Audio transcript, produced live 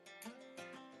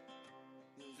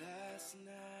Last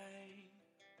night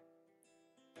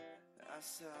I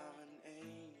saw an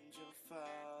angel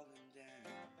falling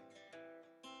down,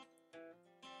 and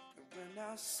when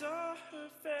I saw her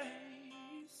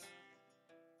face,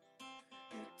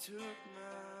 it took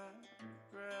my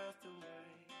breath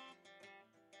away.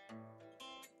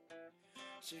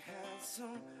 She had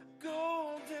some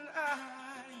golden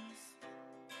eyes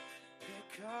that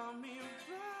caught me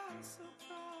by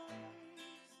surprise.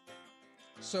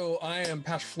 So I am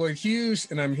Pastor Floyd Hughes,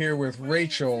 and I'm here with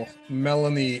Rachel,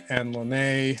 Melanie, and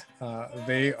Lene.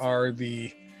 They are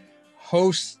the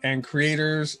hosts and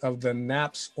creators of the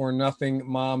Naps or Nothing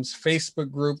Moms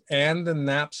Facebook group and the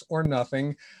Naps or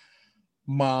Nothing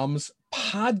Moms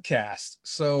podcast.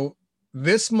 So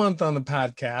this month on the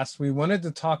podcast, we wanted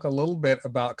to talk a little bit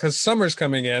about, because summer's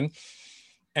coming in,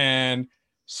 and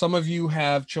some of you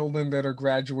have children that are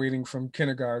graduating from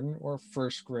kindergarten or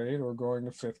first grade or going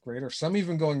to fifth grade, or some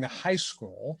even going to high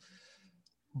school.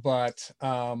 But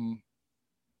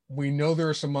we know there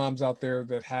are some moms out there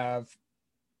that have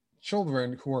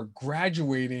children who are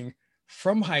graduating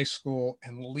from high school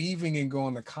and leaving and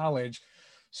going to college.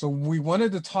 So we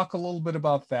wanted to talk a little bit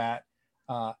about that.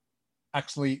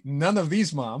 Actually, none of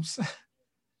these moms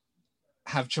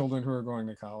have children who are going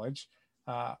to college,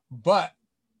 but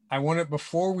I wanted,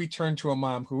 before we turn to a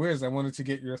mom who is, I wanted to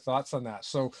get your thoughts on that.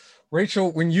 So, Rachel,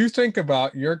 when you think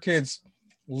about your kids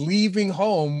leaving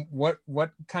home, what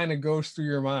kind of goes through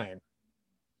your mind?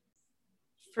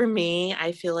 For me,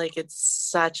 I feel like it's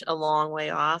such a long way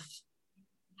off.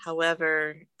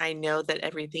 However, I know that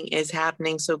everything is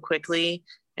happening so quickly,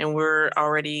 and we're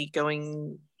already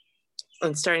going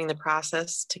and starting the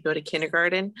process to go to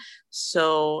kindergarten.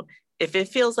 So if it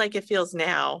feels like it feels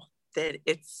now, that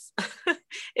it's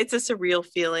it's a surreal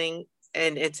feeling,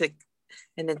 and it's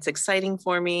exciting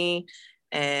for me,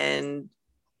 and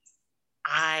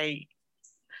I'm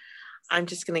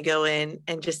just going to go in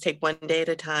and just take one day at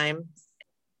a time.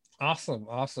 Awesome.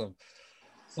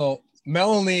 So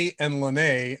Melanie and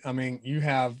Lene, I mean, you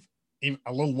have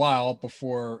a little while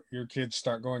before your kids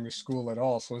start going to school at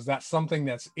all. So is that something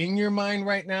that's in your mind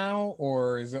right now,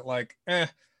 or is it like,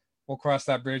 we'll cross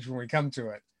that bridge when we come to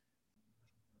it?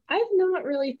 I've not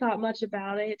really thought much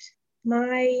about it.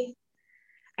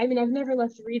 I've never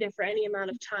left Rita for any amount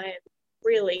of time,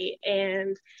 really.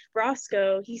 And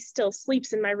Roscoe, he still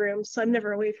sleeps in my room, so I'm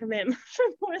never away from him for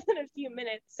more than a few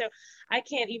minutes. So I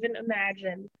can't even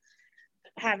imagine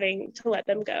having to let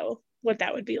them go, what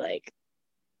that would be like.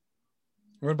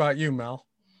 What about you, Mel?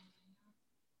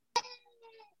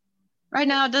 Right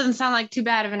now, it doesn't sound like too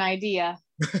bad of an idea.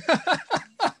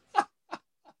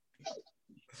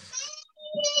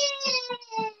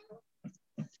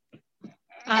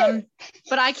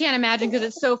 But I can't imagine, because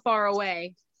it's so far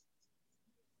away.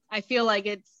 I feel like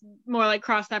it's more like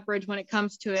cross that bridge when it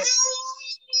comes to it.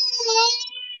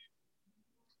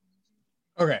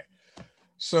 Okay.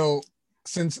 So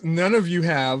since none of you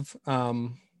have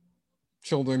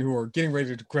children who are getting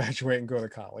ready to graduate and go to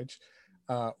college,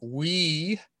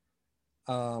 we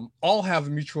all have a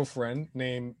mutual friend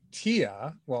named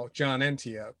Tia. Well, John and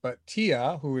Tia, but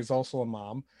Tia, who is also a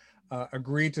mom,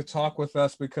 agreed to talk with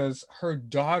us because her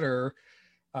daughter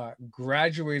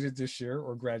graduated this year,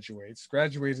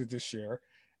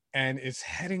 and is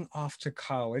heading off to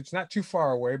college, not too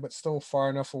far away, but still far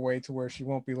enough away to where she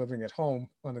won't be living at home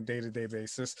on a day-to-day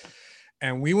basis.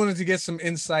 And we wanted to get some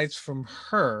insights from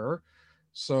her.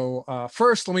 So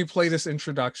first, let me play this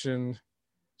introduction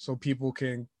so people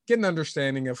can get an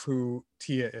understanding of who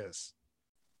Tia is.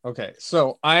 Okay,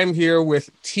 so I'm here with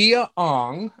Tia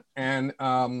Ong, and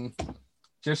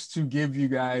just to give you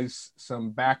guys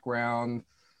some background,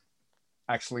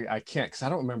 actually I can't, because I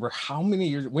don't remember how many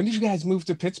years. When did you guys move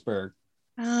to Pittsburgh?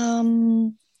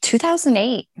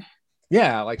 2008.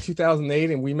 Yeah, like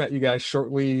 2008, and we met you guys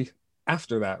shortly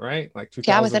after that, right? Like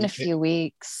 2008. Yeah, within a few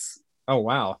weeks. Oh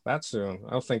wow, that soon.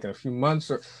 I was thinking a few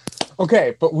months.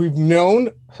 Okay, but we've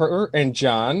known her and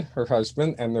John, her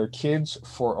husband, and their kids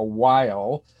for a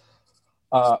while.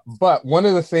 But one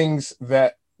of the things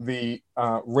that the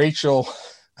Rachel,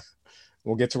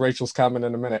 we'll get to Rachel's comment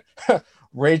in a minute,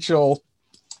 Rachel,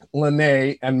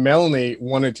 Lene, and Melanie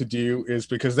wanted to do is,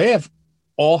 because they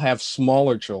all have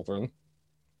smaller children,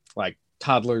 like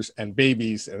toddlers and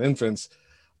babies and infants,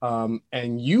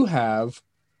 and you have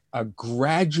a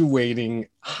graduating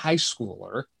high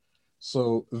schooler.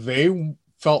 So they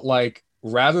felt like,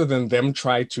 rather than them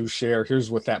try to share,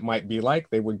 here's what that might be like,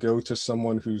 they would go to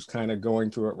someone who's kind of going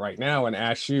through it right now and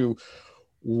ask you,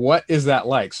 what is that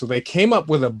like? So they came up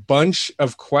with a bunch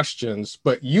of questions,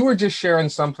 but you were just sharing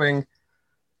something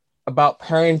about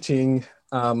parenting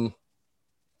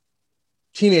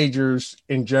teenagers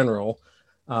in general,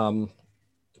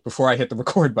 before I hit the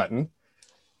record button.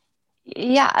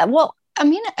 Yeah. Well, I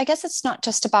mean, I guess it's not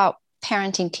just about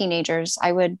parenting teenagers.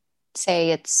 I would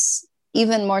say it's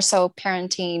even more so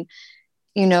parenting,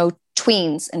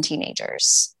 tweens and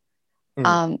teenagers.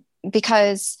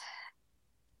 Because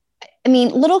I mean,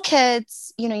 little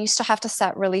kids, you still have to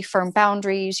set really firm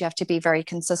boundaries. You have to be very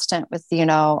consistent with,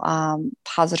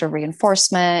 positive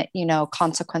reinforcement,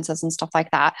 consequences and stuff like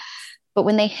that. But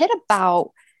when they hit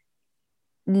about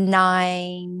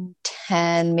 9,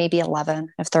 10, maybe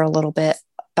 11, if they're a little bit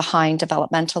behind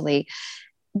developmentally,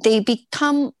 they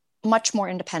become much more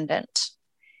independent.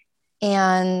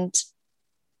 And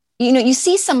you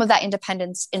see some of that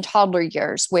independence in toddler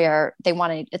years where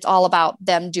it's all about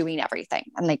them doing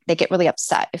everything. And they get really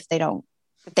upset if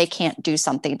they can't do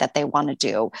something that they want to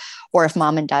do, or if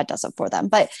mom and dad does it for them.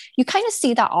 But you kind of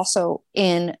see that also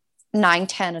in 9,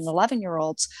 10, and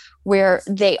 11-year-olds, where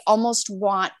they almost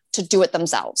want to do it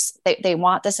themselves. They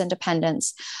want this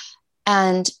independence.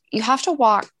 And you have to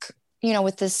walk,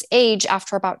 with this age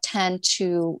after about 10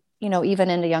 to, even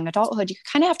into young adulthood, you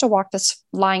kind of have to walk this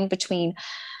line between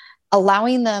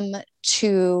allowing them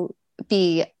to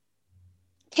be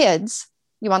kids.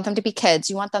 You want them to be kids.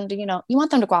 You want them to, you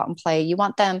want them to go out and play. You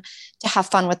want them to have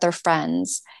fun with their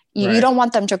friends. You don't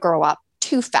want them to grow up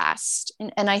too fast.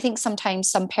 And I think sometimes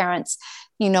some parents,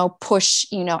 push,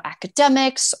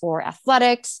 academics or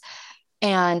athletics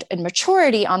and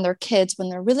maturity on their kids when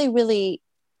they're really, really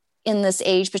in this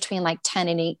age between like 10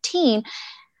 and 18.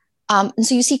 And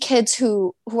so you see kids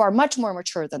who are much more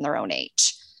mature than their own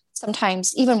age,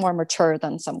 sometimes even more mature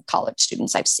than some college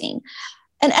students I've seen.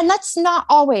 And that's not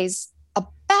always a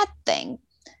bad thing.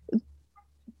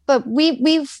 But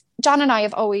John and I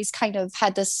have always kind of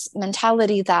had this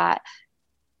mentality that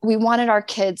we wanted our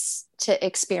kids to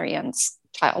experience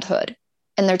childhood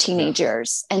in their teenage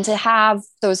years and to have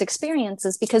those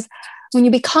experiences, because when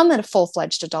you become a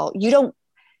full-fledged adult,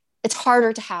 it's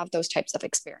harder to have those types of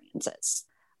experiences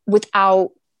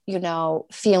without,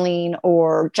 feeling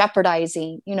or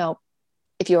jeopardizing,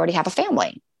 if you already have a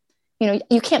family.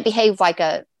 You can't behave like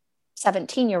a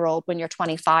 17-year-old when you're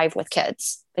 25 with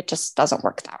kids. It just doesn't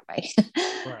work that way.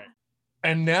 Right.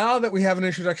 And now that we have an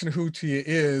introduction to who Tia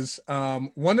is,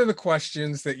 one of the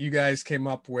questions that you guys came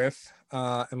up with,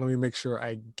 and let me make sure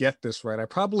I get this right, I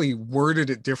probably worded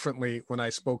it differently when I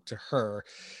spoke to her,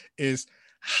 is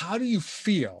how do you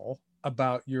feel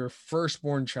about your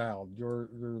firstborn child? Your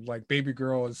like baby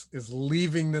girl is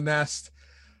leaving the nest.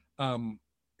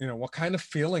 What kind of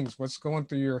feelings, what's going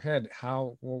through your head?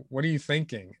 What are you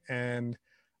thinking? And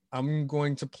I'm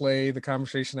going to play the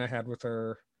conversation I had with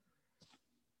her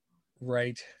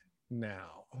right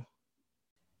now.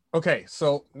 Okay,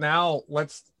 so now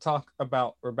let's talk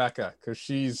about Rebecca, because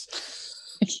she's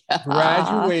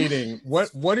graduating. What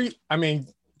are you,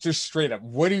 just straight up,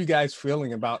 what are you guys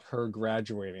feeling about her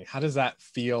graduating? How does that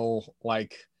feel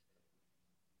like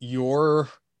your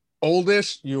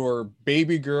oldest, your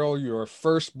baby girl, your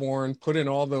firstborn, put in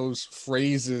all those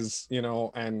phrases,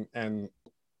 and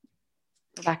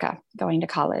Rebecca going to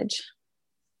college?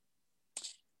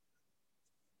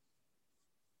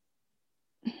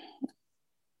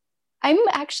 I'm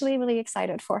actually really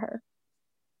excited for her,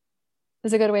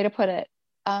 is a good way to put it.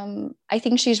 I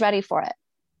think she's ready for it.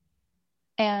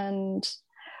 And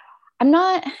I'm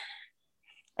not,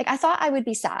 I thought I would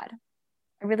be sad.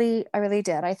 I really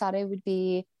did. I thought I would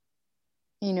be,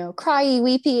 cryy,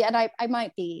 weepy, and I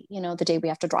might be, the day we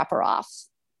have to drop her off.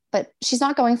 But she's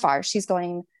not going far. She's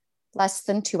going less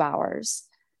than 2 hours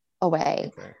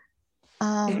away.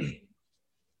 Okay.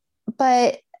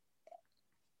 But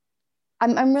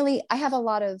I have a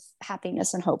lot of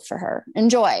happiness and hope for her and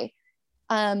joy.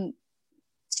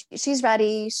 She's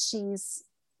ready. She's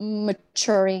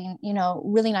maturing,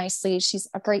 really nicely. She's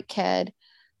a great kid.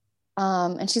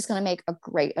 And she's going to make a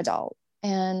great adult.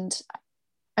 And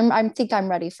I think I'm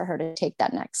ready for her to take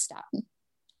that next step.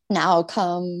 Now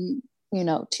come,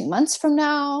 2 months from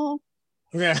now.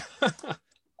 Yeah.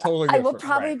 Totally. I will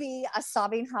probably be a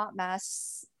sobbing hot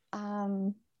mess.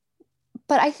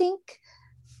 But I think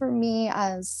for me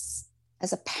as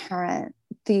a parent,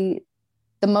 the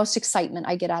most excitement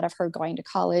I get out of her going to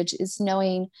college is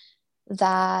knowing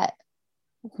that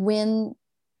when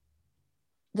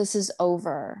this is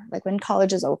over, like when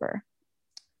college is over,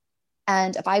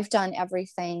 and if I've done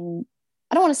everything,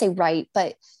 I don't want to say right,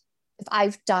 but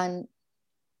if John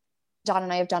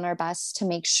and I have done our best to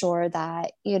make sure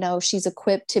that, she's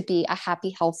equipped to be a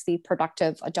happy, healthy,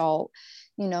 productive adult,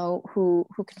 who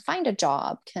can find a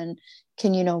job, can,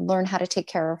 learn how to take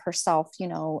care of herself,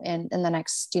 in the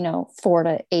next, 4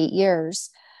 to 8 years,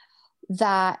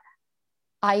 that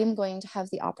I am going to have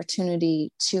the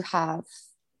opportunity to have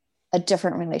a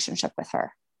different relationship with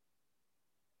her.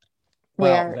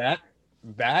 Well,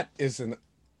 that is an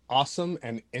awesome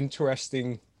and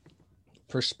interesting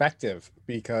perspective,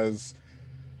 because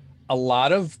a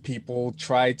lot of people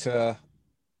try to,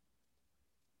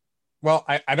 well,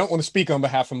 I don't want to speak on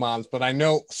behalf of moms, but I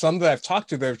know some that I've talked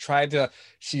to, they've tried to,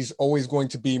 she's always going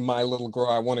to be my little girl.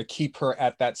 I want to keep her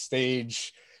at that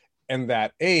stage and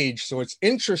that age. So it's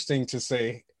interesting to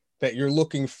say that you're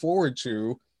looking forward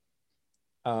to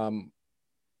her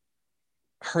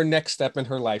next step in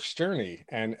her life's journey,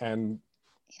 and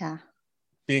yeah,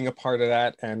 being a part of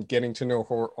that and getting to know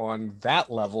her on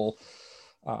that level.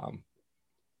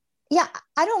 Yeah,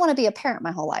 I don't want to be a parent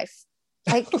my whole life.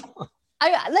 Like,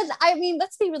 I mean,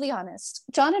 let's be really honest.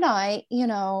 John and I, you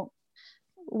know,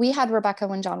 we had Rebecca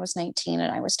when John was 19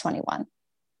 and I was 21.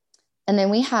 And then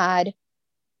we had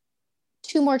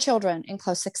 2 more children in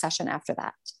close succession after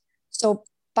that. So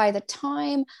by the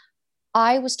time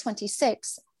I was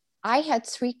 26, I had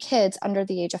 3 kids under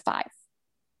the age of 5.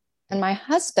 And my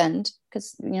husband,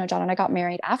 because, you know, John and I got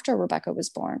married after Rebecca was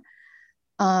born.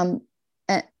 And,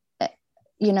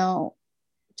 you know,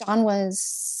 John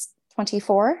was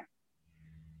 24.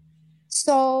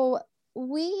 So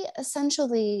we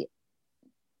essentially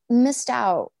missed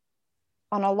out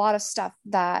on a lot of stuff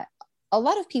that a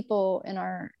lot of people in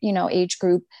our, you know, age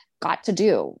group got to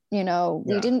do. You know,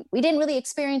 we didn't really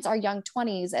experience our young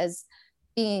 20s as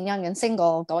being young and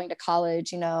single, going to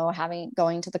college, you know,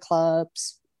 going to the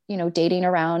clubs, you know, dating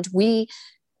around. We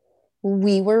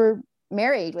were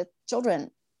married with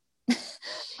children.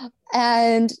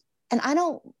 and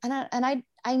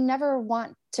I never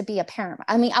want to be a parent.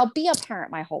 I mean, I'll be a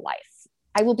parent my whole life.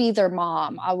 I will be their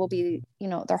mom. I will be, you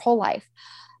know, their whole life.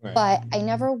 Right. But I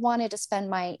never wanted to spend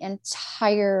my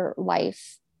entire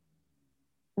life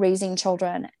raising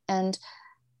children. And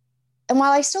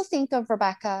while I still think of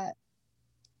Rebecca,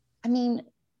 I mean,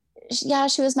 yeah,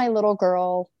 she was my little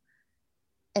girl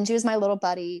and she was my little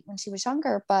buddy when she was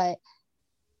younger, but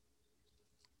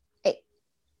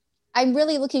I'm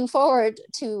really looking forward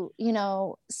to, you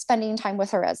know, spending time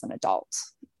with her as an adult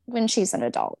when she's an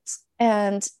adult,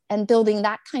 and building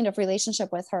that kind of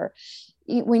relationship with her.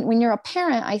 When you're a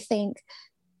parent, I think,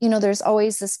 you know, there's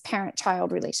always this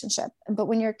parent-child relationship. But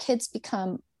when your kids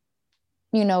become,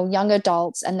 you know, young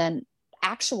adults and then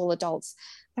actual adults,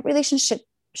 that relationship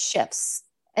shifts.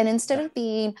 And instead of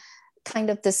being kind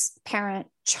of this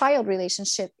parent-child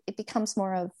relationship, it becomes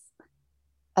more of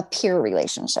a peer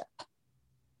relationship.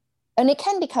 And it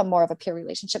can become more of a peer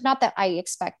relationship. Not that I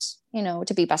expect, you know,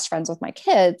 to be best friends with my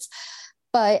kids,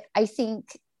 but I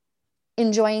think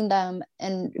enjoying them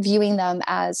and viewing them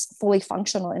as fully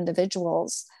functional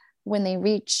individuals when they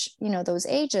reach, you know, those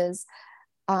ages,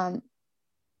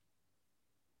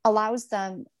 allows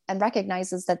them and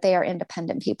recognizes that they are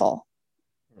independent people.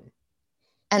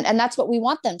 And that's what we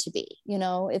want them to be. You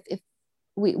know, if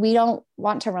we don't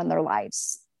want to run their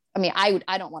lives. I mean,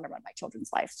 I don't want to run my children's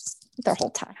lives their whole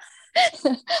time.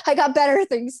 I got better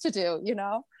things to do, you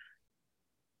know?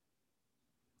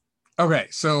 Okay.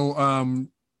 So,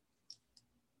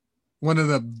 one of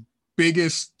the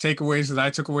biggest takeaways that I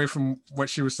took away from what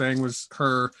she was saying was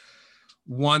her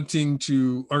wanting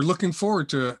to, or looking forward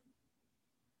to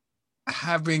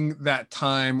having that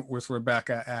time with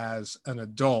Rebecca as an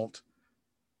adult.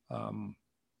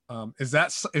 Is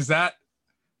that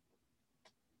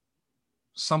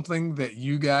something that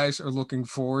you guys are looking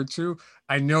forward to?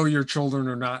 I know your children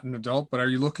are not an adult, but are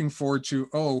you looking forward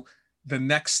to, the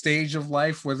next stage of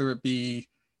life, whether it be,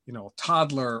 you know,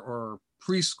 toddler or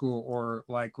preschool, or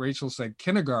like Rachel said,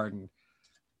 kindergarten?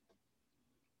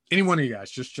 Any one of you guys,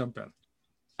 just jump in.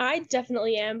 I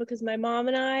definitely am, because my mom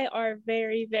and I are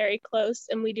very, very close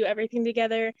and we do everything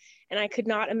together. And I could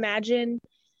not imagine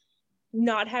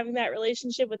not having that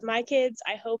relationship with my kids.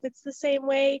 I hope it's the same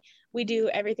way. We do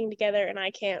everything together and I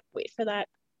can't wait for that.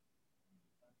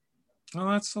 Oh,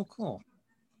 that's so cool.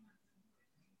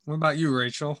 What about you,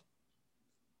 Rachel?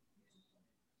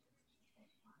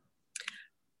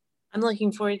 I'm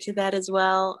looking forward to that as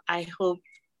well. I hope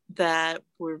that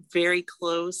we're very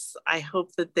close. I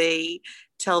hope that they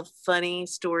tell funny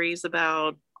stories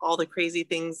about all the crazy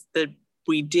things that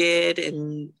we did,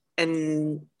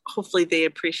 and hopefully they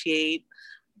appreciate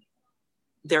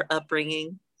their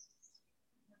upbringing.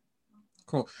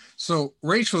 Cool. So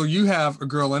Rachel, you have a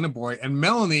girl and a boy, and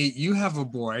Melanie, you have a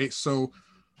boy. So,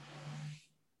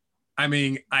 I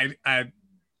mean, I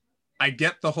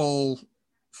get the whole,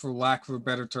 for lack of a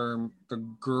better term, the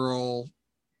girl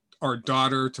or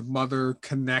daughter to mother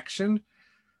connection.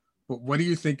 But what do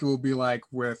you think it will be like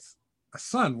with a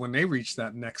son when they reach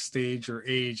that next stage or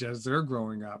age as they're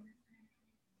growing up?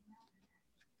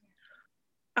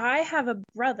 I have a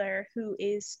brother who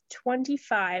is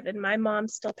 25, and my mom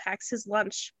still packs his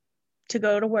lunch to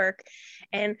go to work.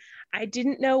 And I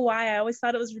didn't know why. I always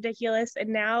thought it was ridiculous. And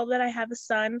now that I have a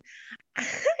son, I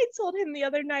told him the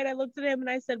other night, I looked at him and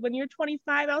I said, when you're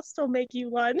 25, I'll still make you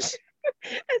lunch.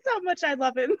 That's how much I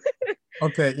love him.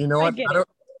 Okay, you know what?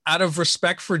 Out of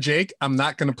respect for Jake, I'm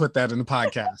not going to put that in the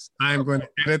podcast. I'm going to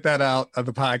edit that out of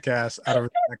the podcast out of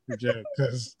respect for Jake,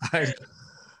 because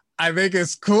I think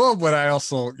it's cool, but I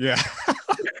also, yeah.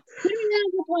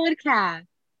 Podcast.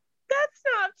 That's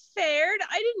not fair.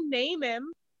 I didn't name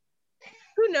him.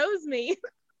 Who knows me?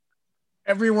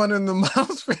 Everyone in the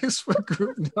Mom's Facebook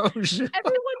group knows you.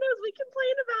 Everyone knows. We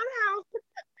complain about how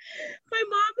my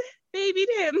mom babied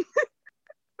him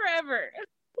forever.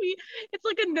 It's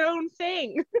like a known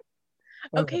thing.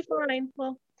 Okay, fine.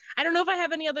 Well, I don't know if I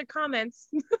have any other comments.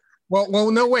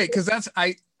 Well, no, wait, because that's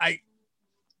and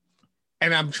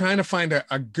I'm trying to find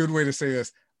a good way to say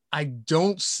this. I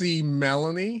don't see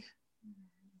Melanie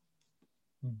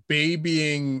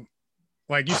babying,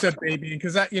 like you said, babying,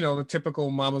 because that, the typical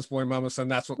mama's boy, mama's son,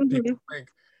 that's what people think.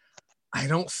 I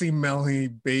don't see Melanie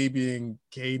babying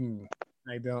Caden.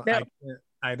 I don't. No.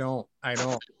 I don't.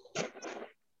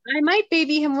 I might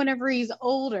baby him whenever he's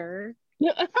older.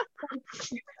 Not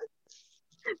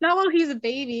while he's a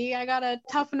baby. I gotta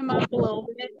toughen him up a little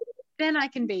bit. Then I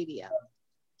can baby him.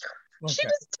 Okay. She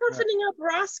was toughening up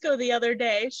Roscoe the other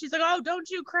day. She's like, "Oh, don't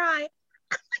you cry."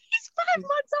 He's 5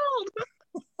 months old.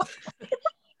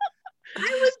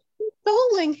 I was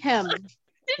consoling him. It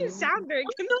didn't sound very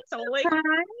consoling.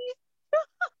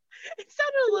 It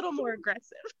sounded a little more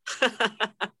aggressive.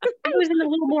 I was in a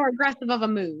little more aggressive of a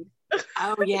mood.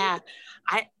 Oh yeah.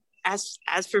 As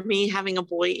for me having a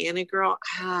boy and a girl,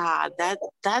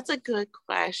 that's a good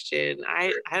question.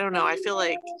 I don't know. I feel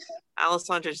like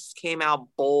Alessandra just came out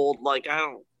bold. Like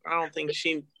I don't think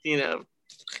she,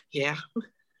 yeah.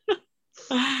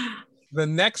 The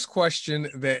next question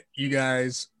that you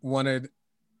guys wanted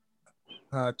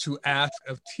to ask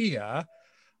of Tia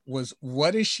was,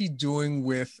 what is she doing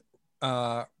with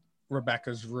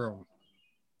Rebecca's room?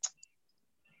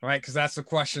 Right, because that's the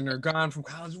question. They're gone from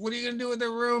college. What are you going to do with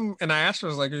their room? And I asked her, I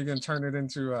was like, are you going to turn it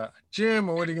into a gym,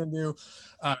 or what are you going to do?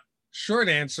 Short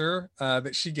answer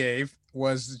that she gave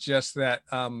was just that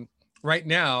right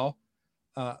now,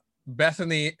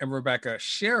 Bethany and Rebecca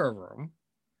share a room.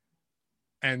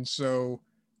 And so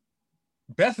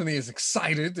Bethany is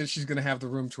excited that she's going to have the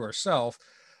room to herself.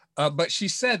 But she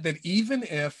said that even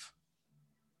if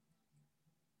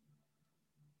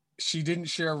she didn't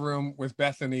share a room with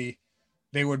Bethany,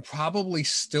 they would probably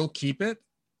still keep it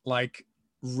like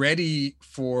ready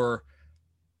for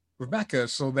Rebecca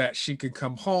so that she could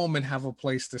come home and have a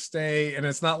place to stay. And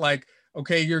it's not like,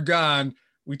 okay, you're gone,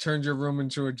 we turned your room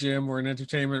into a gym or an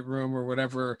entertainment room or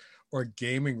whatever, or a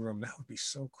gaming room. That would be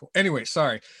so cool. Anyway,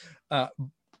 sorry.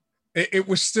 It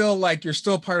was still like, you're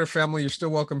still part of family. You're still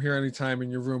welcome here anytime,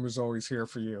 and your room is always here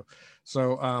for you.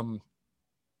 So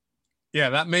yeah,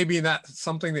 that may be not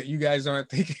something that you guys aren't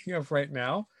thinking of right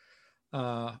now.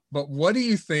 But what do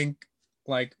you think,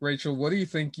 like Rachel, what do you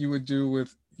think you would do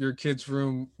with your kids'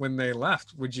 room when they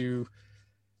left? Would you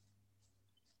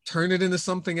turn it into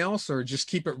something else, or just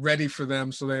keep it ready for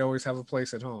them so they always have a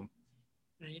place at home?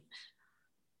 Right.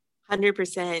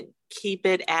 100% keep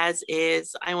it as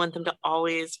is. I want them to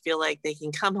always feel like they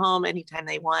can come home anytime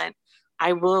they want.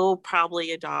 I will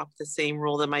probably adopt the same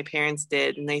rule that my parents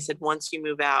did. And they said, once you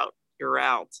move out, you're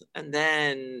out. And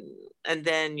then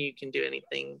you can do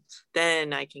anything.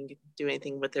 Then I can do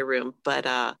anything with their room.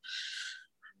 But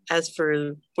as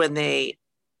for when they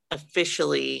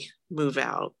officially move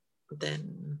out,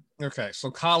 then. Okay.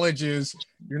 So college is,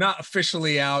 you're not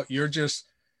officially out.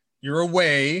 You're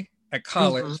away at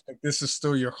college, but this is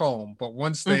still your home. But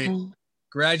once they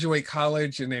graduate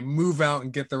college and they move out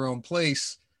and get their own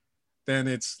place, then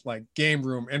it's like game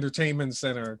room, entertainment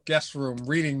center, guest room,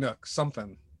 reading nook,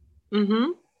 something.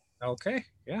 Okay.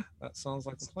 Yeah, that sounds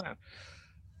like a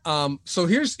plan. So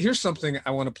here's something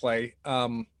I want to play.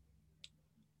 And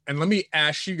let me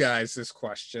ask you guys this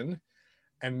question,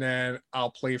 and then I'll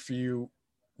play for you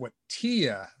what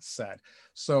Tia said.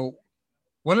 So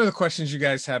one of the questions you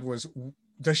guys had was,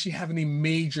 does she have any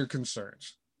major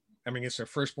concerns? I mean, it's her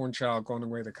firstborn child going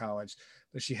away to college.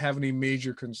 Does she have any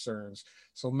major concerns?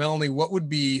 So Melanie, what would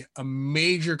be a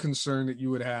major concern that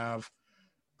you would have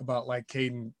about like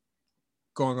Caden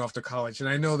going off to college? And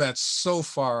I know that's so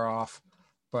far off,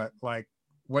 but like,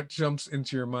 what jumps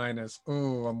into your mind as,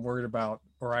 oh, I'm worried about,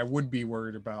 or I would be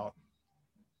worried about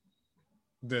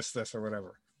this, or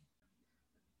whatever?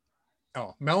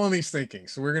 Oh, Melanie's thinking.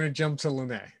 So we're going to jump to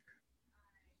Lene.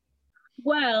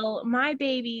 Well, my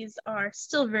babies are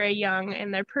still very young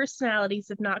and their personalities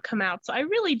have not come out. So I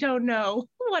really don't know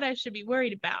what I should be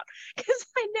worried about because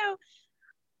I know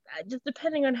just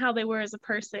depending on how they were as a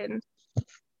person,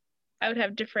 I would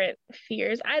have different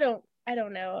fears. I don't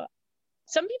know.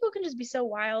 Some people can just be so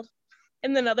wild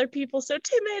and then other people so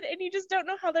timid and you just don't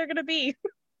know how they're going to be.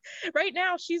 Right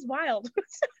now she's wild.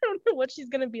 So I don't know what she's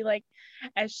going to be like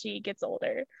as she gets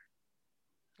older.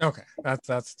 Okay,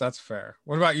 that's fair.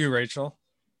 What about you, Rachel?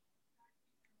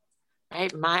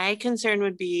 Right. My concern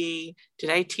would be,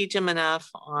 did I teach them enough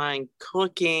on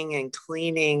cooking and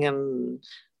cleaning? And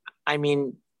I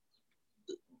mean,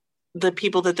 the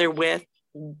people that they're with,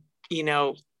 is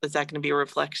that going to be a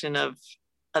reflection of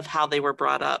how they were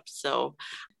brought up? So,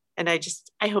 and I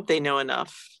hope they know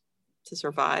enough to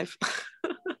survive.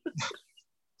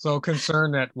 So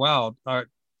concerned that, wow, are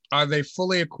they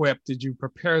fully equipped? Did you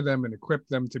prepare them and equip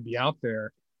them to be out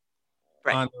there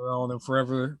on their own and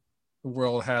forever the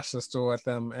world has to throw at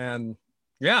them? And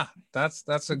yeah,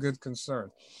 that's a good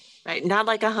concern. Right. Not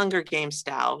like a Hunger Games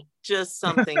style, just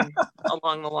something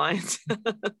along the lines.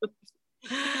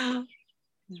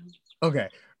 Okay.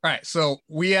 All right. So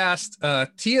we asked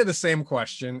Tia the same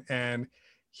question, and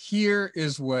here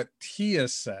is what Tia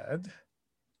said.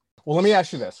 Well, let me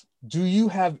ask you this. Do you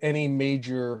have any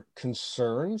major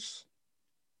concerns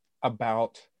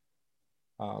about,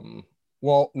 about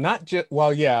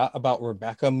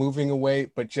Rebecca moving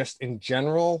away, but just in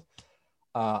general,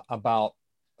 about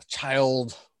a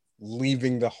child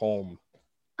leaving the home?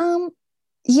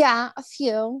 Yeah, a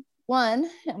few. One,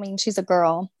 I mean, she's a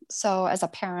girl. So as a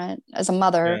parent, as a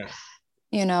mother,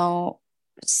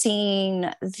 seeing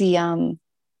the,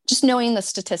 just knowing the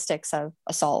statistics of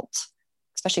assault,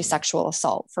 especially sexual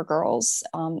assault for girls,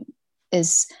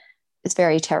 is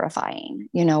very terrifying.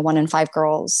 1 in 5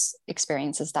 girls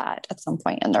experiences that at some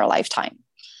point in their lifetime.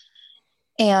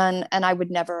 And I would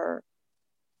never,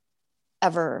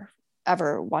 ever,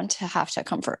 ever want to have to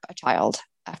comfort a child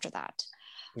after that.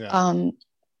 Yeah.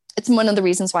 It's one of the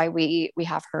reasons why we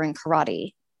have her in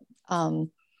karate.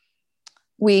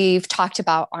 We've talked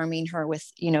about arming her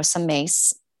with, some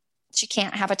mace. She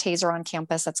can't have a taser on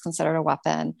campus. That's considered a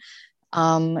weapon.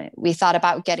 We thought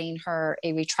about getting her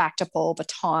a retractable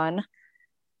baton,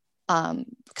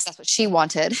 because that's what she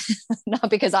wanted, not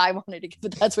because I wanted it,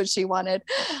 but that's what she wanted.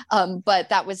 But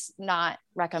that was not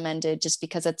recommended just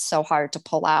because it's so hard to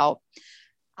pull out.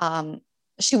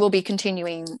 She will be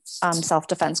continuing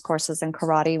self-defense courses in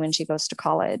karate when she goes to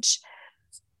college.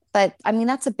 But I mean,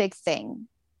 that's a big thing.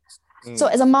 So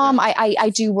as a mom, yeah. I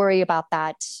do worry about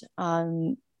that.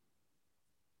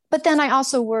 But then I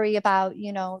also worry about,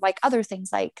 like other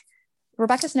things, like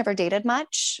Rebecca's never dated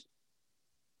much.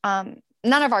 None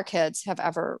of our kids have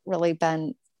ever really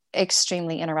been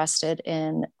extremely interested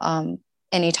in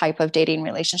any type of dating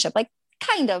relationship, like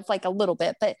kind of like a little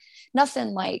bit, but nothing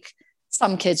like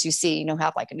some kids you see,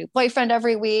 have like a new boyfriend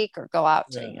every week or go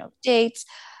out to, dates.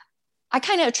 I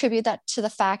kind of attribute that to the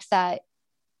fact that,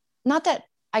 not that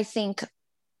I think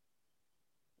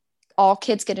all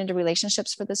kids get into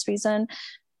relationships for this reason,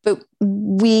 but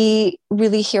we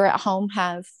really here at home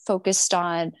have focused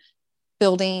on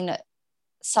building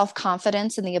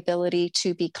self-confidence and the ability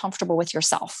to be comfortable with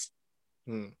yourself.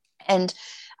 And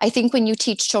I think when you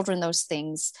teach children those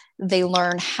things, they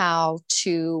learn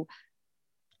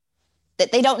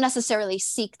that they don't necessarily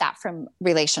seek that from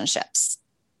relationships.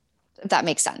 If that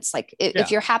makes sense. Like if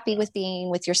you're happy with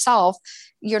being with yourself,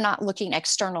 you're not looking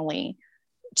externally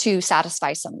to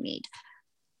satisfy some need.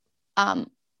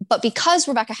 But because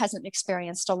Rebecca hasn't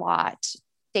experienced a lot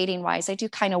dating wise, I do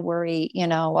kind of worry,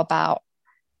 about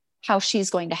how she's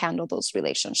going to handle those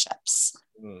relationships.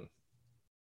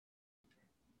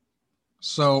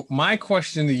 So my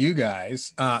question to you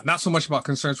guys, not so much about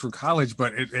concerns for college,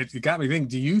 but it got me thinking,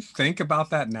 do you think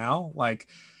about that now? Like,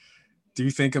 do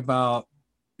you think about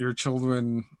your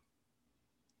children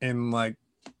in like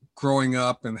growing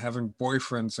up and having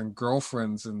boyfriends and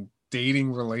girlfriends and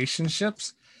dating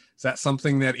relationships? Is that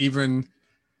something that even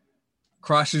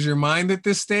crosses your mind at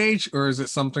this stage? Or is it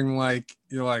something like,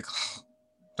 you're like, oh,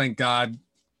 thank God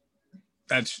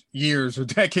that's years or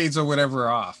decades or whatever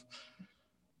off?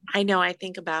 I know, I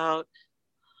think about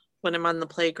when I'm on the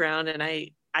playground and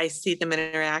I see them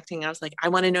interacting. I was like, I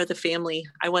want to know the family.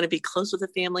 I want to be close with the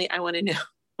family. I want to know,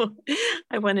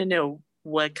 I want to know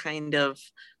what kind of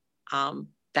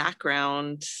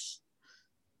background,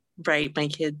 right, my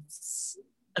kids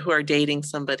who are dating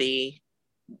somebody,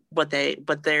 what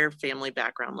their family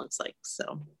background looks like.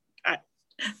 So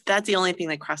that's the only thing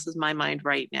that crosses my mind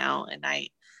right now. And I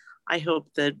hope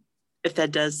that if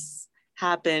that does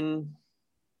happen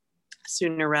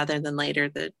sooner rather than later,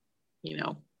 that,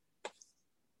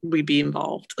 we be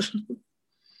involved.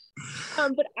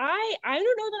 But I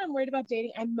don't know that I'm worried about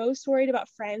dating. I'm most worried about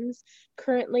friends.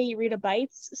 Currently, Rita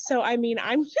bites. So, I mean,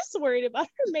 I'm just worried about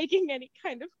her making any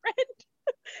kind of friend.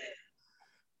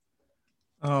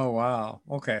 Oh, wow.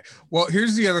 Okay. Well,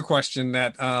 here's the other question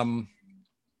that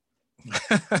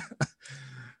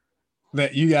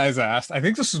that you guys asked. I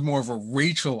think this is more of a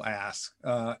Rachel ask,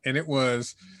 and it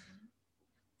was,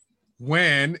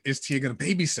 when is Tia going to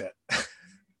babysit?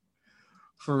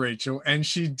 For Rachel, and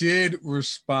she did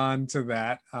respond to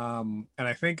that. And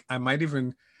I think I might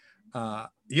even, I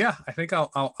think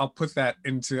I'll put that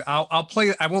into. I'll play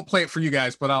it. I won't play it for you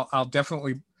guys, but I'll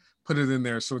definitely put it in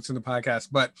there so it's in the podcast.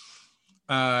 But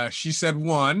she said,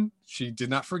 one, she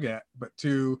did not forget, but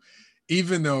two,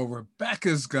 even though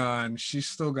Rebecca's gone, she's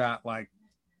still got like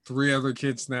 3 other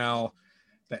kids now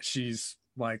that she's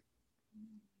like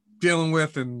dealing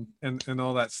with and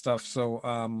all that stuff.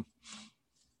 So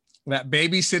that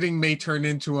babysitting may turn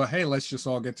into a, hey, let's just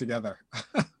all get together.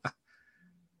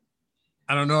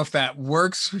 I don't know if that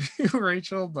works for you,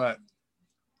 Rachel, but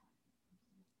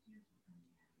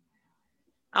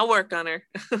I'll work on her.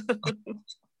 I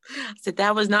said,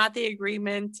 that was not the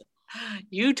agreement.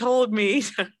 You told me.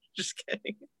 Just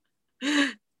kidding.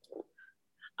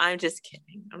 I'm just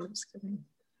kidding.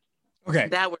 Okay.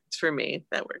 That works for me.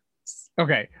 That works.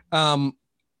 Okay.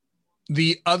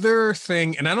 The other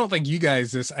thing, and I don't think you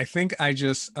guys this, I think I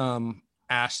just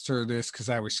asked her this because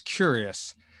I was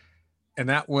curious. And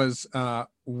that was,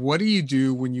 what do you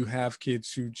do when you have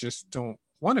kids who just don't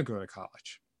want to go to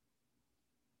college?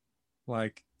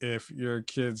 Like if your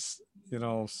kids,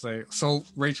 say, so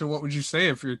Rachel, what would you say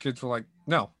if your kids were like,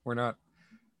 no, we're not?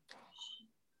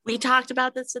 We talked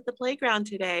about this at the playground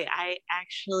today. I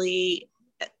actually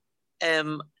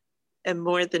am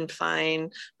more than fine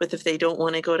with if they don't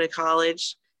want to go to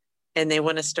college and they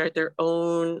want to start their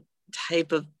own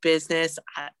type of business.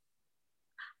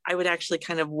 I would actually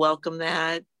kind of welcome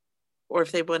that. Or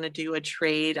if they want to do a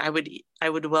trade, I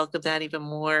would welcome that even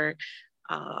more.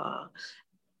 I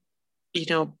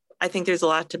think there's a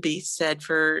lot to be said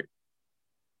for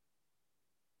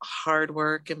hard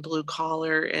work and blue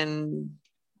collar and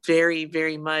very,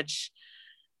 very much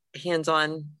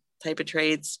hands-on type of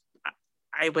trades.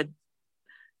 I would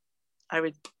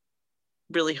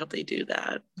really hope they do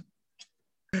that.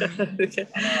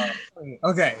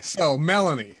 Okay, so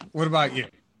Melanie, what about you?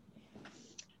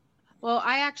 Well,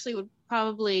 I actually would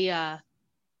probably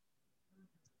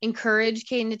encourage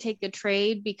Caden to take a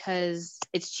trade because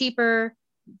it's cheaper.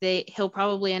 He'll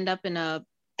probably end up in a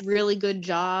really good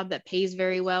job that pays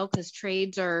very well because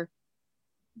trades are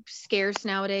scarce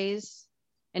nowadays.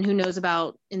 And who knows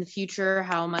about in the future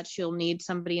how much you'll need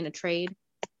somebody in a trade.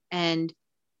 And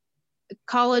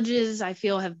colleges, I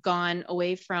feel, have gone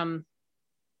away from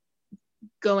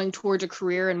going towards a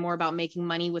career and more about making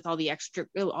money with all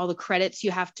the credits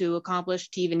you have to accomplish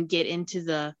to even get into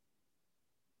the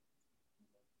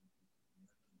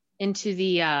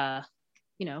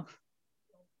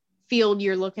field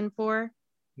you're looking for.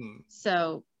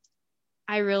 So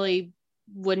I really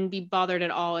wouldn't be bothered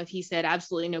at all if he said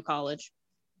absolutely no college.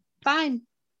 Fine.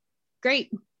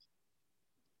 Great.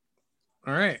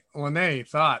 All right. Lene,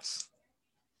 thoughts?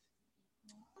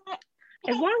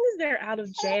 As long as they're out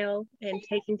of jail and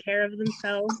taking care of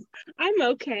themselves, I'm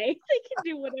okay. They can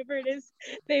do whatever it is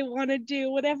they want to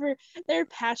do, whatever they're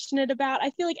passionate about.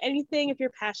 I feel like anything, if you're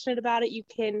passionate about it, you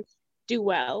can do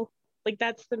well. Like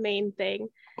that's the main thing.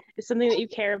 It's something that you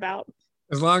care about.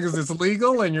 As long as it's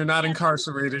legal and you're not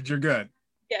incarcerated, you're good.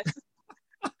 Yes.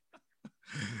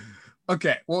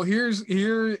 Okay. Well, here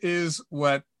is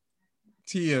what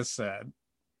Tia said.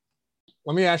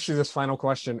 Let me ask you this final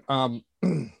question.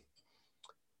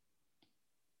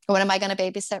 When am I going to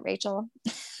babysit Rachel?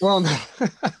 Well, no.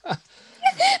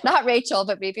 Not Rachel,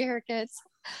 but maybe her kids.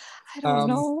 I don't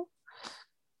know.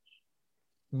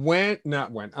 What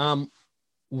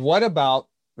about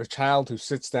the child who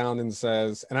sits down and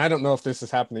says, and I don't know if this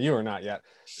has happened to you or not yet,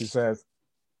 who says,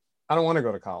 I don't want to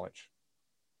go to college.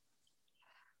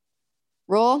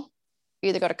 Rule, you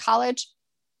either go to college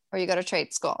or you go to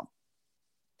trade school.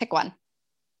 Pick one.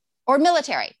 Or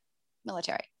military.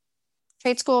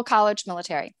 Trade school, college,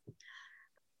 military.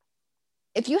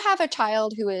 If you have a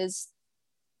child who is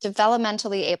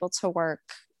developmentally able to work,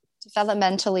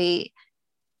 developmentally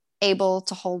able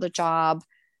to hold a job,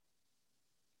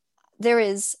 there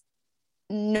is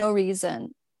no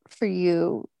reason for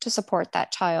you to support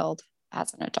that child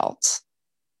as an adult.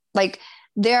 Like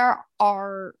there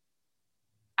are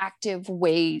active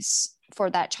ways for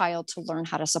that child to learn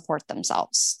how to support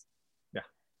themselves. Yeah.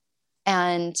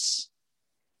 And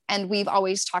we've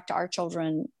always talked to our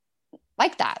children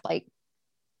like that. Like,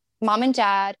 mom and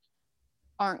dad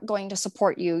aren't going to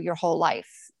support you your whole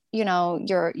life. You know,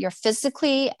 you're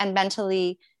physically and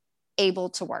mentally able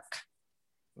to work.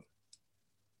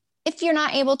 If you're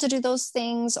not able to do those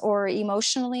things, or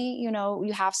emotionally, you know,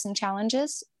 you have some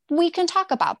challenges, we can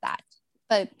talk about that.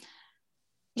 But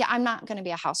yeah, I'm not going to be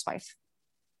a housewife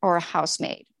or a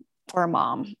housemaid or a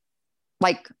mom.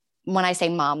 Like, when I say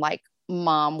mom, like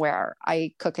mom where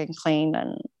I cook and clean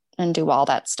and do all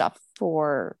that stuff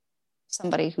for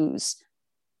somebody who's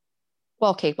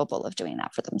well capable of doing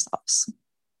that for themselves.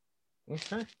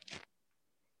 Okay.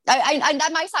 I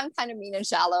that might sound kind of mean and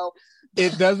shallow.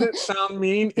 It doesn't sound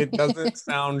mean. It doesn't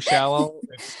sound shallow.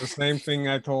 It's the same thing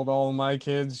I told all of my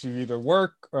kids. You either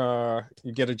work,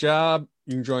 you get a job,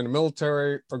 you can join the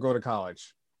military, or go to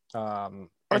college. Or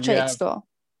trade school.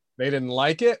 They didn't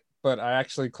like it, but I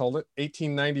actually called it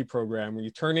 1890 program. When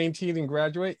you turn 18 and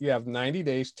graduate, you have 90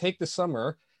 days. Take the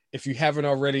summer. If you haven't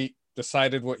already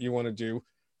decided what you want to do,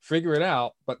 figure it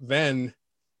out. But then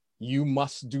you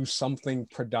must do something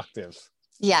productive.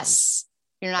 Yes.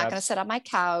 You're not going to sit on my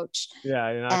couch.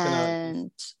 Yeah, you're not going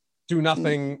to do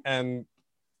nothing and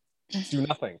do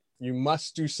nothing. You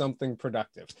must do something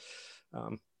productive.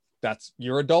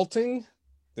 You're adulting.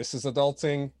 This is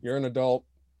adulting. You're an adult.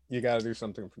 You got to do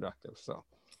something productive. So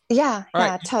yeah, all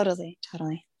yeah, right. totally.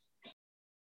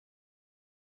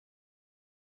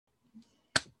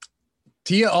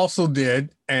 Tia also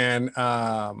did and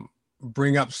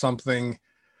bring up something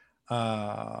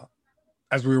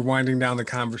as we were winding down the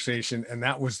conversation, and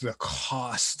that was the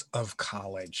cost of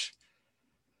college.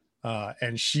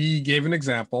 And she gave an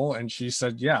example, and she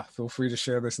said, yeah, feel free to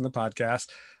share this in the podcast.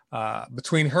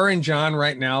 Between her and John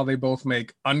right now, they both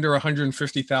make under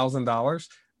 $150,000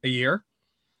 a year.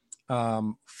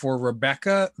 For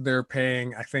Rebecca, they're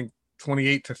paying, I think,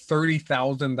 $28,000 to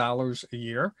 $30,000 a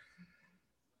year.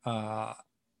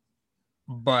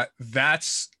 But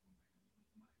that's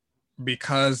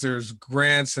because there's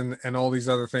grants and all these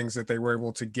other things that they were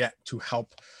able to get to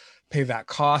help pay that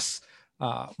cost.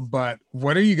 But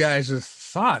what are you guys'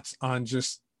 thoughts on,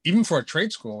 just even for a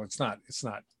trade school? It's not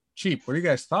cheap. What are you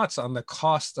guys' thoughts on the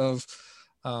cost of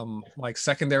like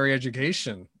secondary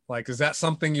education? Like, is that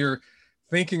something you're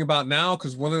thinking about now?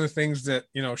 Because one of the things that,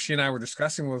 you know, she and I were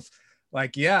discussing was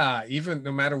like, yeah, even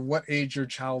no matter what age your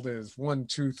child is, 1,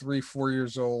 2, 3, 4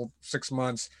 years old, 6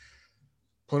 months,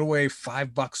 put away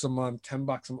 $5 a month, $10 a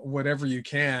month, whatever you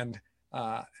can,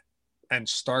 and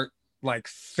start like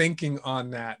thinking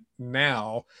on that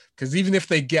now. Because even if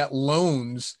they get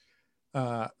loans,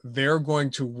 they're going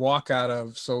to walk out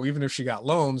of, so even if she got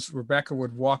loans, Rebecca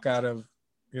would walk out of,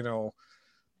 you know,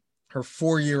 her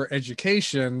 4-year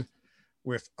education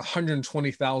with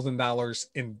 $120,000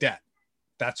 in debt.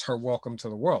 That's her welcome to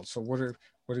the world. So what are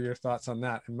your thoughts on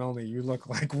that? And Melanie, you look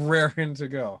like raring to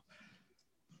go.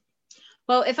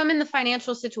 Well, if I'm in the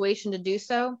financial situation to do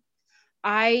so,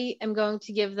 I am going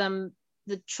to give him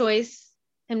the choice,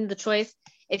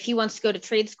 if he wants to go to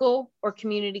trade school or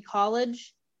community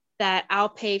college, that I'll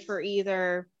pay for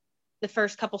either the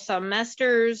first couple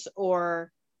semesters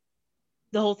or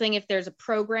the whole thing if there's a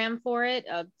program for it,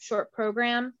 a short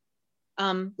program,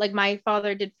 like my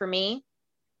father did for me.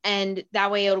 And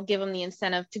that way it'll give him the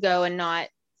incentive to go and not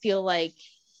feel like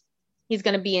he's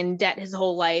going to be in debt his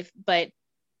whole life, but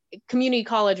community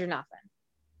college or nothing.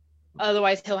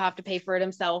 Otherwise he'll have to pay for it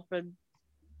himself or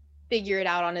figure it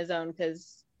out on his own,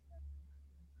 because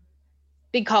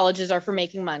big colleges are for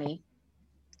making money.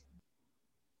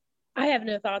 I have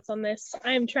no thoughts on this.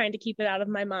 I am trying to keep it out of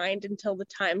my mind until the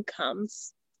time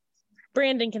comes.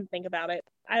 Brandon can think about it.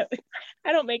 I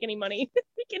don't make any money.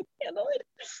 He can handle it.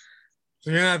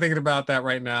 So you're not thinking about that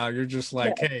right now. You're just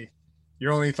like, yeah. Hey,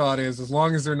 your only thought is, as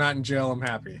long as they're not in jail, I'm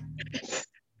happy.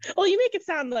 Well, you make it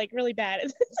sound like really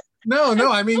bad. No,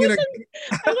 I mean, I want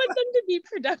them to be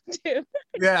productive.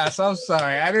 Yes, I'm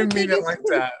sorry. I didn't mean it like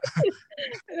that.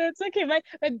 It's okay.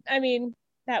 I mean,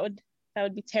 that would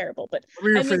be terrible. But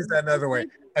let me rephrase that another way.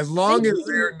 As long as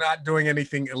they're not doing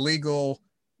anything illegal,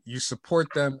 you support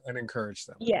them and encourage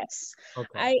them. Yes.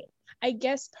 Okay. I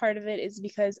guess part of it is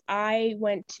because I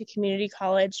went to community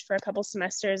college for a couple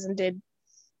semesters and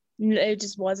it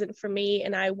just wasn't for me.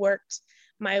 And I worked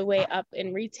my way up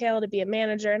in retail to be a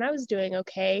manager, and I was doing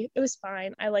okay. It was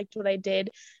fine. I liked what I did.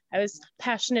 I was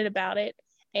passionate about it,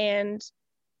 and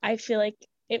I feel like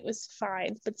it was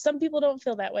fine. But some people don't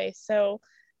feel that way. So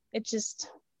it just,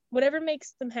 whatever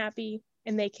makes them happy,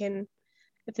 and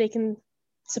if they can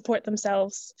support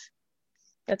themselves,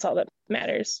 that's all that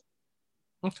matters.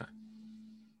 Okay.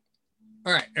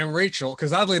 All right. And Rachel,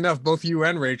 because oddly enough, both you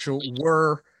and Rachel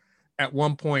were at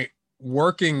one point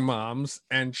working moms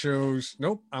and chose,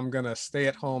 nope, I'm going to stay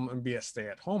at home and be a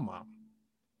stay-at-home mom.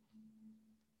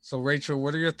 So Rachel,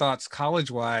 what are your thoughts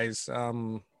college-wise,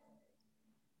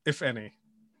 if any?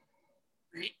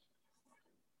 Right.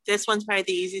 This one's probably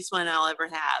the easiest one I'll ever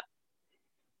have.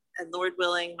 And Lord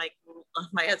willing,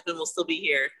 my husband will still be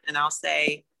here. And I'll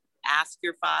say, ask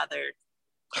your father.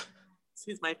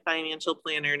 He's my financial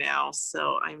planner now.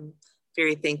 So I'm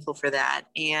very thankful for that.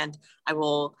 And I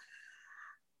will,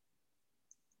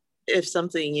 if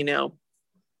something,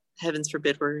 heavens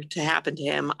forbid were to happen to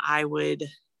him, I would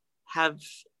have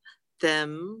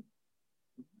them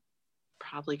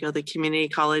probably go the community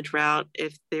college route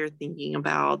if they're thinking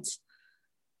about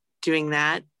doing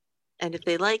that. And if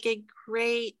they like it,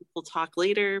 great. We'll talk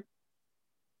later.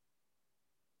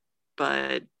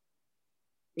 But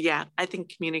yeah, I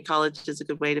think community college is a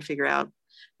good way to figure out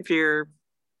if you're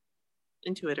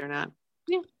into it or not.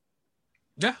 Yeah.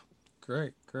 Yeah.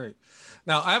 Great.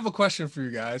 Now I have a question for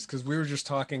you guys, because we were just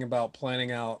talking about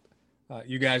planning out.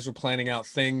 You guys were planning out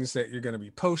things that you're going to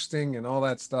be posting and all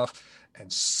that stuff.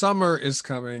 And summer is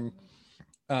coming.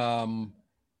 Are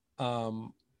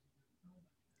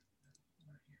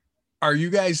you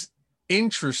guys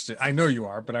interested? I know you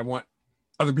are, but I want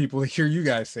other people to hear you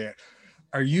guys say it.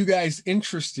 Are you guys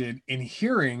interested in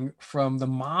hearing from the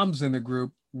moms in the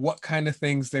group what kind of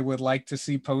things they would like to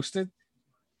see posted?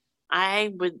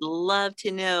 I would love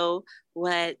to know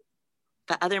what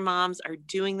the other moms are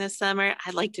doing this summer.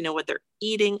 I'd like to know what they're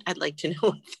eating. I'd like to know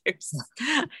what there's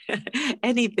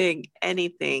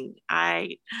anything.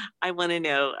 I want to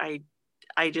know.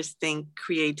 I just think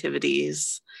creativity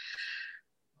is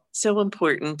so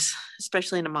important,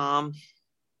 especially in a mom.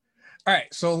 All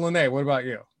right. So Lene, what about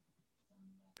you?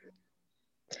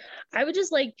 I would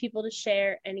just like people to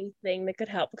share anything that could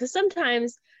help, because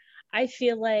sometimes I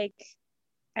feel like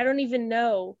I don't even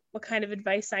know what kind of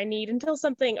advice I need until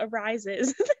something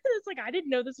arises. It's like, I didn't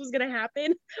know this was going to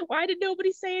happen. Why did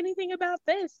nobody say anything about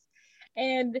this?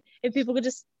 And if people could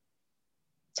just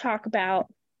talk about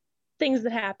things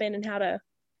that happen and how to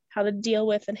deal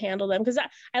with and handle them, because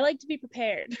I like to be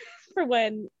prepared for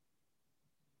when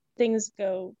things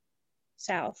go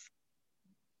south.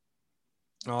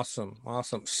 Awesome.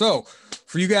 So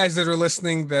for you guys that are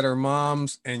listening that are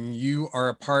moms and you are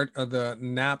a part of the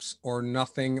Naps or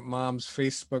Nothing Moms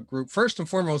Facebook group, first and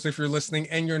foremost, if you're listening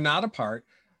and you're not a part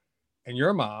and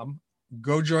you're a mom,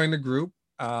 go join the group.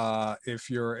 If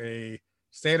you're a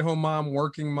stay-at-home mom,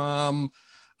 working mom,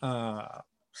 stepmom,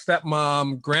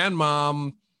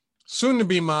 grandmom,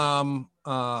 soon-to-be mom,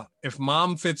 if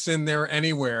mom fits in there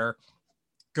anywhere,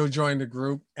 go join the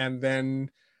group and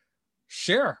then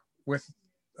share with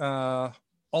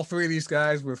all three of these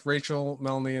guys, with Rachel,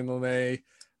 Melanie, and Lene,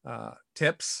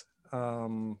 tips,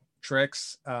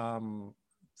 tricks,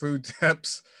 food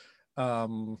tips,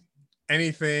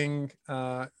 anything,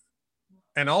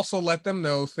 and also let them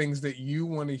know things that you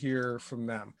want to hear from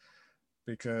them,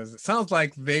 because it sounds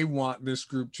like they want this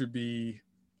group to be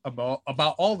about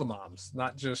all the moms,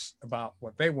 not just about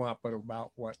what they want, but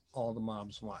about what all the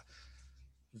moms want.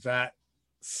 Does that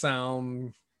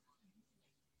sound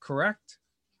correct?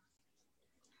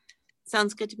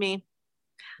 Sounds good to me.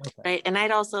 Okay. Right. And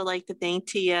I'd also like to thank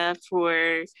Tia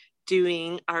for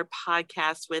doing our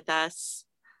podcast with us.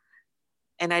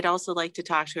 And I'd also like to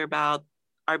talk to her about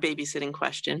our babysitting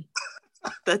question.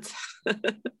 I'd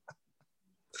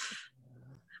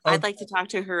like to talk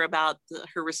to her about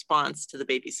her response to the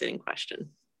babysitting question.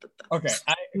 Okay.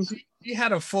 She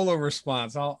had a fuller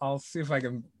response. I'll see if I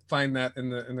can find that in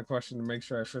the question to make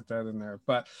sure I fit that in there.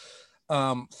 But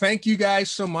thank you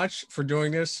guys so much for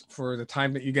doing this, for the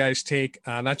time that you guys take,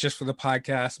 not just for the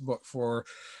podcast, but for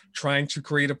trying to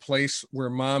create a place where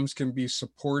moms can be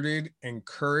supported,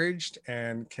 encouraged,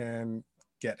 and can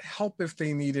get help if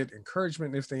they need it,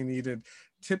 encouragement if they needed,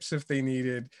 tips if they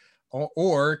needed,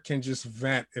 or can just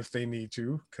vent if they need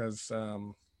to, because,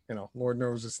 Lord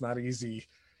knows it's not easy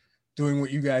doing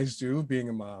what you guys do, being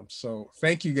a mom. So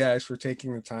thank you guys for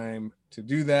taking the time to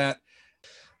do that.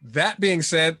 That being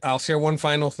said, I'll share one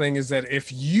final thing, is that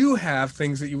if you have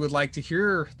things that you would like to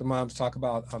hear the moms talk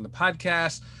about on the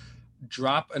podcast,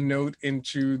 drop a note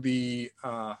into the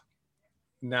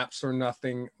Naps or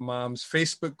Nothing Moms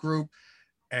Facebook group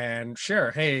and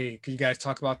share, hey, could you guys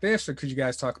talk about this, or could you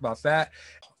guys talk about that?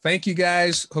 Thank you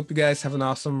guys. Hope you guys have an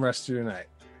awesome rest of your night.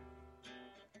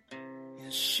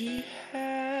 She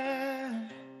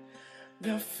had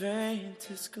the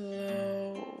faintest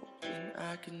glow, and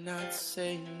I could not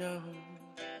say no.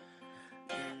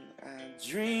 And I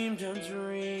dreamed a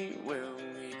dream where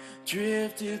we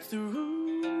drifted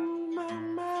through my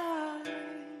mind.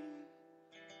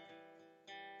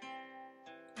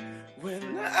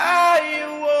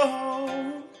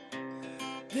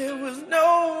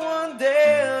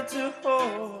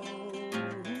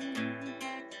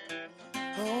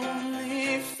 Only